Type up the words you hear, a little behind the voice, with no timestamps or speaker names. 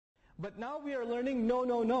But now we are learning,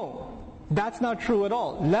 no. That's not true at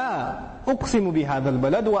all. لا أقسم بهذا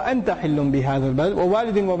البلد وأنت حل بهذا البلد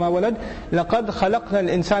ووالد وما ولد لقد خلقنا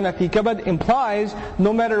الإنسان في كبد implies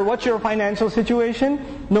no matter what your financial situation,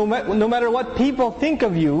 no matter what people think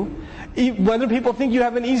of you, whether people think you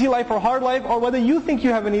have an easy life or hard life, or whether you think you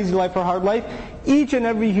have an easy life or hard life, each and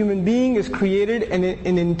every human being is created in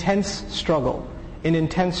an intense struggle.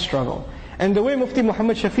 And the way Mufti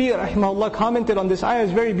Muhammad Shafi' rahimahullah commented on this ayah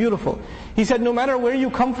is very beautiful. He said, no matter where you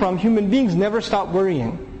come from, human beings never stop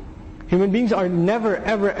worrying. Human beings are never,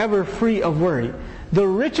 ever free of worry. The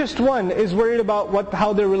richest one is worried about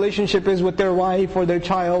how their relationship is with their wife or their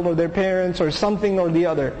child or their parents or something or the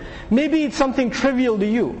other. Maybe it's something trivial to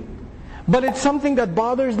you, but it's something that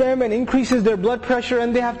bothers them and increases their blood pressure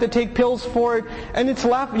and they have to take pills for it. And it's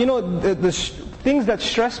the things that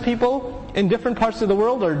stress people in different parts of the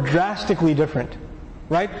world are drastically different,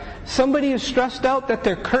 right? Somebody is stressed out that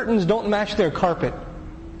their curtains don't match their carpet,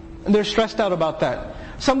 and they're stressed out about that.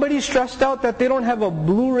 Somebody's stressed out that they don't have a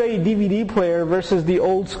Blu-ray DVD player versus the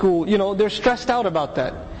old school, they're stressed out about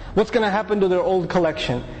that. What's going to happen to their old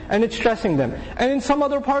collection? And it's stressing them. And in some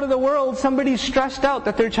other part of the world, somebody's stressed out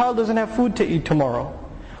that their child doesn't have food to eat tomorrow.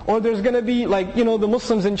 Or there's going to be the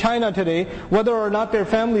Muslims in China today, whether or not their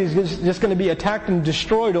family is just going to be attacked and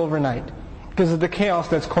destroyed overnight because of the chaos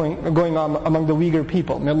that's going on among the Uyghur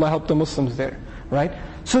people. May Allah help the Muslims there, right?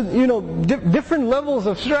 So, different levels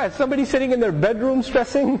of stress. Somebody sitting in their bedroom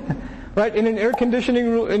stressing, right? In an air conditioning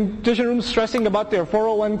room stressing about their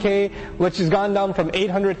 401k, which has gone down from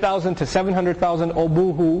 800,000 to 700,000. Oh,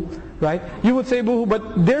 boo-hoo, right? You would say boo-hoo,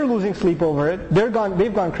 but they're losing sleep over it. They've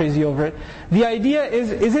gone crazy over it. The idea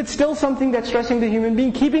is it still something that's stressing the human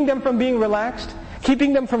being, keeping them from being relaxed?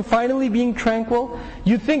 Keeping them from finally being tranquil?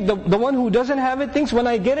 You think the one who doesn't have it thinks, when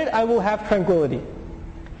I get it, I will have tranquility.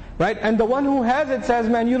 Right? And the one who has it says,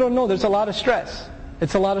 man, you don't know, there's a lot of stress.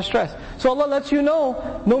 It's a lot of stress. So Allah lets you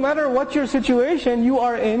know, no matter what your situation, you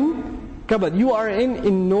are in kabad. You are in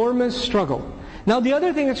enormous struggle. Now the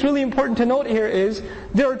other thing that's really important to note here is,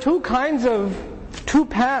 there are two paths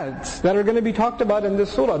that are going to be talked about in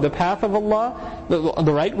this surah. The path of Allah,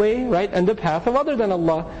 the right way, right? And the path of other than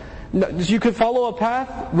Allah. You could follow a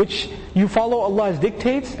path which you follow Allah's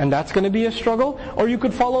dictates, and that's going to be a struggle. Or you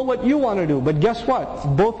could follow what you want to do. But guess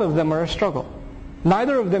what? Both of them are a struggle.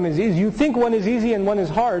 Neither of them is easy. You think one is easy and one is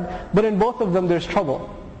hard, but in both of them there's trouble.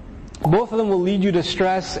 Both of them will lead you to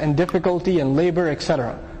stress and difficulty and labor,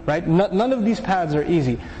 etc. Right? None of these paths are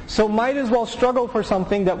easy. So might as well struggle for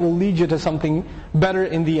something that will lead you to something better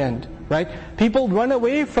in the end. Right? People run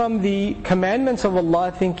away from the commandments of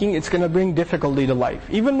Allah thinking it's going to bring difficulty to life.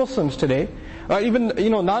 Even Muslims today, even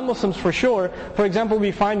non-Muslims for sure. For example,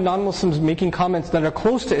 we find non-Muslims making comments that are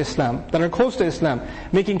close to Islam,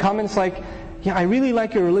 making comments like, yeah, I really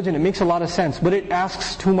like your religion, it makes a lot of sense, but it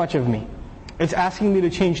asks too much of me. It's asking me to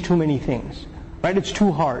change too many things. Right? It's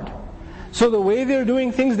too hard. So the way they're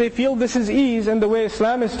doing things, they feel this is ease, and the way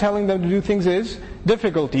Islam is telling them to do things is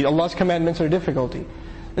difficulty. Allah's commandments are difficulty.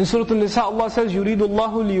 In Surah An-Nisa, Allah says, يُرِيدُ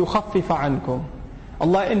اللَّهُ لِيُخَفِّفَ عَنْكُمْ.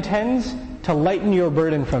 Allah intends to lighten your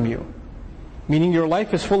burden from you. Meaning your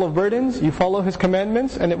life is full of burdens, you follow His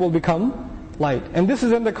commandments, and it will become light. And this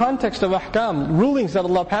is in the context of ahkam, rulings that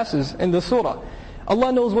Allah passes in the surah.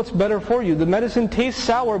 Allah knows what's better for you. The medicine tastes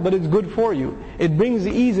sour, but it's good for you. It brings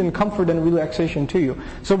ease and comfort and relaxation to you.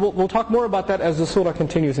 So we'll talk more about that as the surah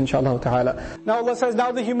continues, inshaAllah ta'ala. Now Allah says,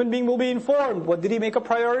 now the human being will be informed. What did he make a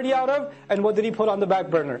priority out of? And what did he put on the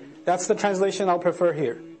back burner? That's the translation I'll prefer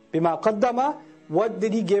here. بِمَا قَدَّمَ. What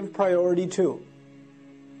did he give priority to?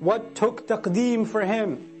 What took taqdeem for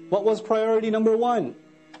him? What was priority number one?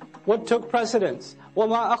 What took precedence?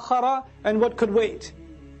 وَمَا أَخَّرَ. And what could wait?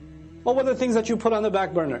 What were the things that you put on the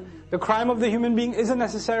back burner? The crime of the human being isn't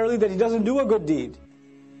necessarily that he doesn't do a good deed.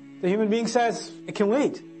 The human being says, it can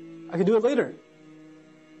wait. I can do it later.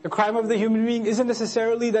 The crime of the human being isn't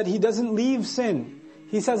necessarily that he doesn't leave sin.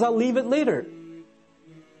 He says, I'll leave it later.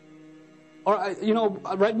 Or,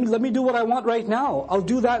 let me do what I want right now. I'll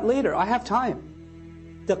do that later. I have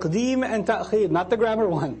time. Taqdeem and ta'khir, not the grammar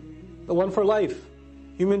one. The one for life.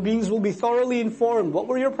 Human beings will be thoroughly informed. What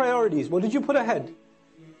were your priorities? What did you put ahead?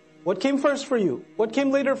 What came first for you? What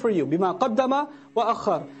came later for you? بِمَا قَدَّمَ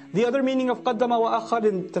وَأَخَّرَ. The other meaning of قَدَّمَ وَأَخَّرَ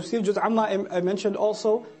in Tafsir Juz Amma I mentioned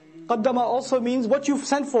also. قَدَّمَ also means what you've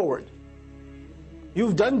sent forward.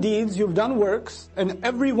 You've done deeds, you've done works, and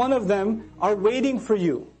every one of them are waiting for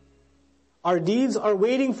you. Our deeds are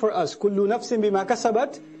waiting for us. كُلُّ نَفْسٍ بِمَا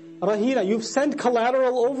كَسَبَتْ رَهِينَ. You've sent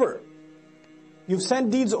collateral over. You've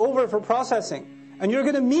sent deeds over for processing. And you're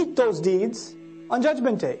going to meet those deeds on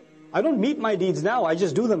Judgment Day. I don't meet my deeds now, I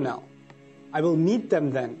just do them now. I will meet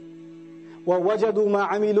them then. وَوَجَدُوا مَا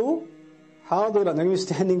عَمِلُوا حَاضِرًا. They're going to be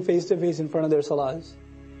standing face to face in front of their salats.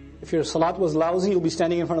 If your salat was lousy, you'll be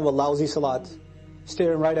standing in front of a lousy salat,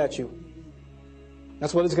 staring right at you.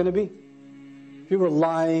 That's what it's going to be. If you were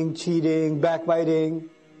lying, cheating, backbiting,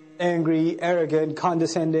 angry, arrogant,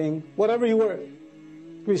 condescending, whatever you were,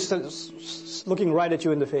 you'll be looking right at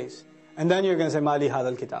you in the face. And then you're going to say, مَالِ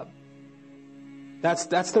هَذَا الْكِتَابِ.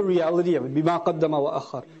 That's the reality of it. بِمَا قَدَّمَ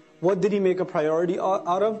وَأَخَّرَ. What did he make a priority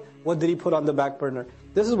out of? What did he put on the back burner?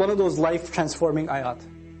 This is one of those life-transforming ayat.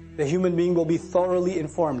 The human being will be thoroughly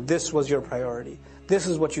informed. This was your priority. This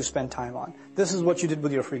is what you spent time on. This is what you did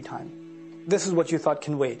with your free time. This is what you thought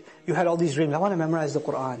can wait. You had all these dreams. I want to memorize the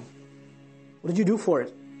Qur'an. What did you do for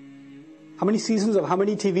it? How many seasons of how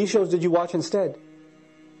many TV shows did you watch instead?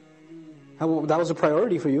 That was a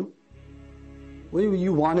priority for you.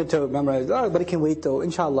 You wanted to memorize. Oh, but it can wait though.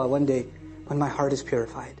 Inshallah, one day, when my heart is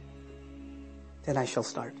purified, then I shall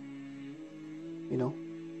start. You know?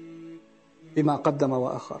 بِمَا قَدَّمَ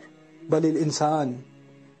وَأَخَّرَ بَلِ الْإِنسَانِ.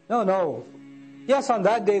 No. Yes, on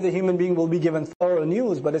that day the human being will be given thorough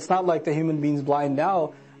news, but it's not like the human being's blind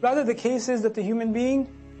now. Rather, the case is that the human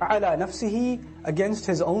being, عَلَى نَفْسِهِ, against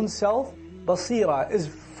his own self, بَصِيرًا, is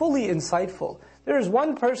fully insightful. There is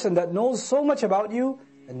one person that knows so much about you,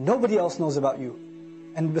 and nobody else knows about you.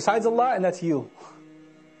 And besides Allah, and that's you.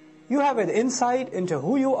 You have an insight into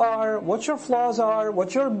who you are, what your flaws are,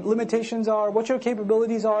 what your limitations are, what your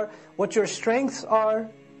capabilities are, what your strengths are,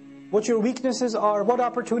 what your weaknesses are, what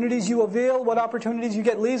opportunities you avail, what opportunities you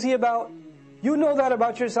get lazy about. You know that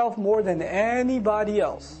about yourself more than anybody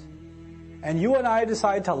else. And you and I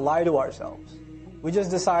decide to lie to ourselves. We just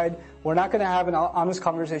decide we're not going to have an honest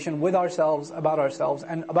conversation with ourselves about ourselves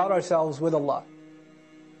and about ourselves with Allah.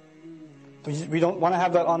 We don't want to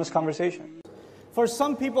have that honest conversation. For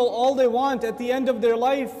some people, all they want at the end of their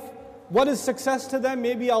life, what is success to them?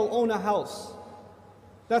 Maybe I'll own a house.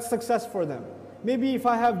 That's success for them. Maybe if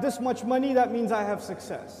I have this much money, that means I have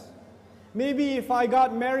success. Maybe if I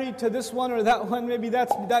got married to this one or that one, maybe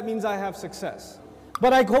that means I have success.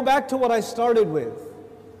 But I go back to what I started with.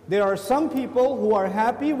 There are some people who are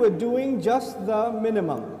happy with doing just the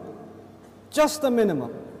minimum. Just the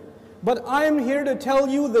minimum. But I am here to tell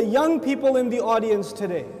you, the young people in the audience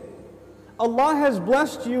today, Allah has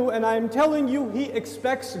blessed you, and I am telling you, He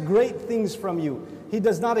expects great things from you. He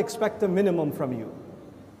does not expect the minimum from you.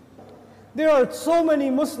 There are so many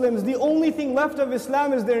Muslims, the only thing left of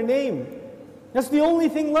Islam is their name. That's the only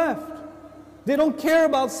thing left. They don't care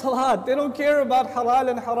about salat, they don't care about halal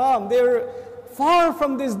and haram. They're far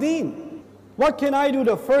from this deen. What can I do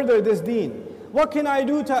to further this deen? What can I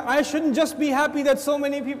do I shouldn't just be happy that so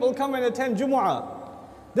many people come and attend Jumu'ah.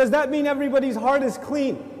 Does that mean everybody's heart is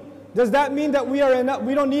clean? Does that mean that we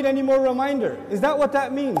don't need any more reminder? Is that what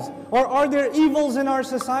that means? Or are there evils in our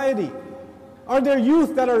society? Are there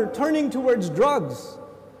youth that are turning towards drugs?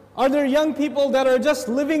 Are there young people that are just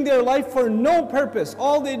living their life for no purpose?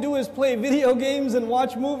 All they do is play video games and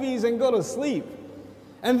watch movies and go to sleep.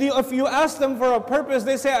 And if you ask them for a purpose,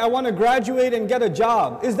 they say, I want to graduate and get a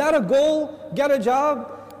job. Is that a goal? Get a job?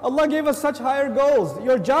 Allah gave us such higher goals.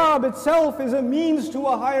 Your job itself is a means to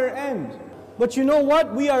a higher end. But you know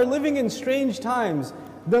what? We are living in strange times.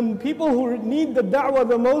 The people who need the da'wah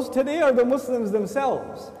the most today are the Muslims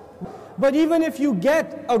themselves. But even if you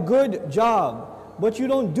get a good job, but you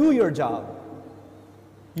don't do your job,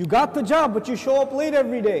 you got the job, but you show up late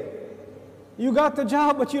every day. You got the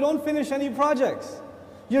job, but you don't finish any projects.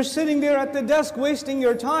 You're sitting there at the desk wasting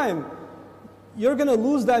your time. You're going to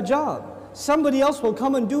lose that job. Somebody else will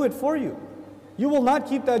come and do it for you. You will not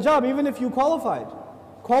keep that job even if you qualified.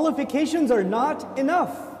 Qualifications are not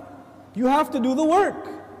enough. You have to do the work.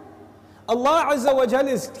 Allah Azza wa Jal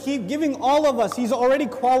is giving all of us, He's already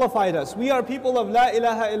qualified us. We are people of La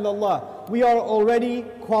ilaha illallah. We are already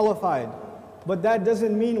qualified. But that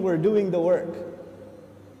doesn't mean we're doing the work.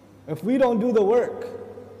 If we don't do the work,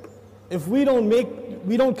 if we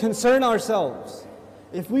don't concern ourselves,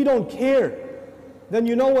 if we don't care, then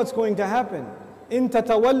you know what's going to happen. إِن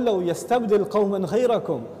تَتَوَلَّوْا يَسْتَبْدِلْ قَوْمًا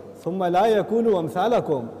غَيْرَكُمْ ثُمَّ لَا يَكُونُوا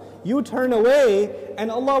أَمْثَالَكُمْ. You turn away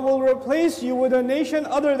and Allah will replace you with a nation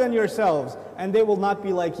other than yourselves, and they will not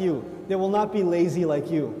be like you. They will not be lazy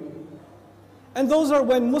like you. And those are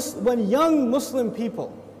when young Muslim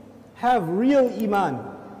people have real iman,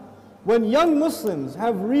 when young Muslims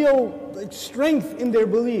have real strength in their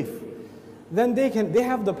belief, then they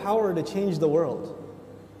have the power to change the world.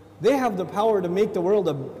 They have the power to make the world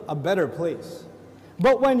a better place.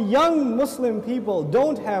 But when young Muslim people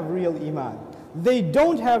don't have real iman, they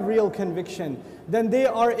don't have real conviction, then they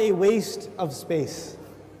are a waste of space.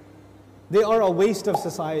 They are a waste of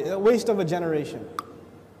society, a waste of a generation.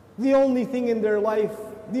 the only thing in their life,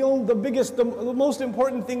 the biggest, the most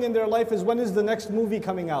important thing in their life is when is the next movie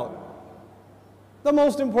coming out. The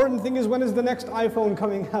most important thing is when is the next iPhone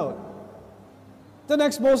coming out. The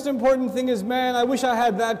next most important thing is, man, I wish I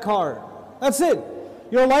had that car. That's it.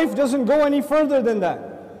 Your life doesn't go any further than that.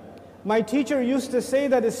 My teacher used to say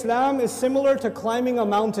that Islam is similar to climbing a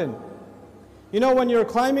mountain. You know, when you're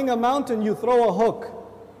climbing a mountain, you throw a hook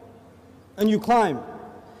and you climb.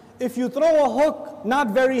 If you throw a hook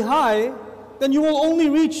not very high, then you will only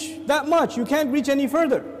reach that much. You can't reach any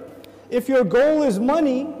further. If your goal is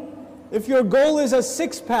money, if your goal is a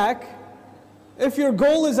six-pack, if your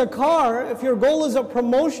goal is a car, if your goal is a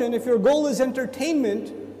promotion, if your goal is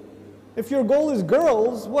entertainment, if your goal is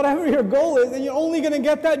girls, whatever your goal is, then you're only going to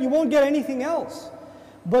get that. You won't get anything else.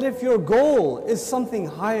 But if your goal is something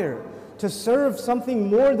higher, to serve something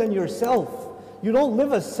more than yourself, you don't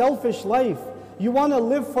live a selfish life. You want to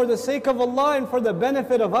live for the sake of Allah and for the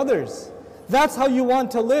benefit of others. That's how you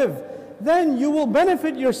want to live. Then you will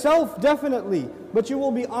benefit yourself definitely, but you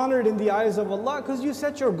will be honored in the eyes of Allah because you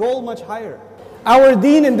set your goal much higher. Our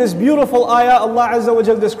deen in this beautiful ayah, Allah Azza wa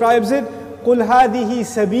Jal describes it, قُلْ هَذِهِ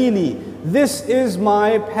سَبِيلِي. This is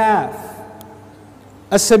my path.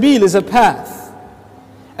 As-sabil is a path.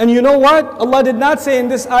 And you know what? Allah did not say in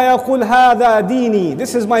this ayah, قُلْ هَذَا دِينِي.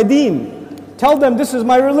 This is my deen. Tell them this is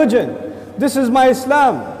my religion. This is my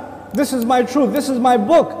Islam. This is my truth. This is my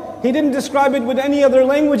book. He didn't describe it with any other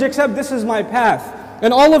language except this is my path.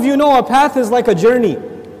 And all of you know a path is like a journey.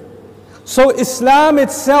 So Islam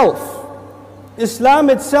itself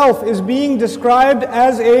is being described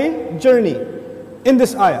as a journey in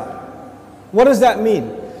this ayah. What does that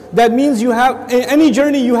mean? That means in any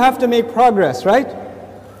journey you have to make progress, right?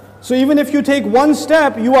 So even if you take one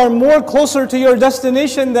step, you are more closer to your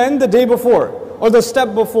destination than the day before or the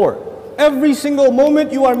step before. Every single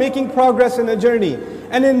moment you are making progress in a journey.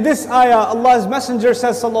 And in this ayah, Allah's Messenger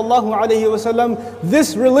says, sallallahu alayhi wasallam,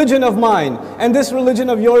 this religion of mine and this religion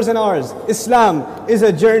of yours and ours, Islam, is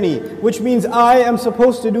a journey, which means I am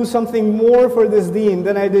supposed to do something more for this deen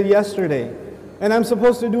than I did yesterday. And I'm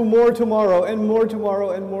supposed to do more tomorrow and more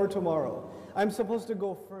tomorrow and more tomorrow. I'm supposed to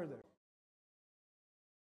go further.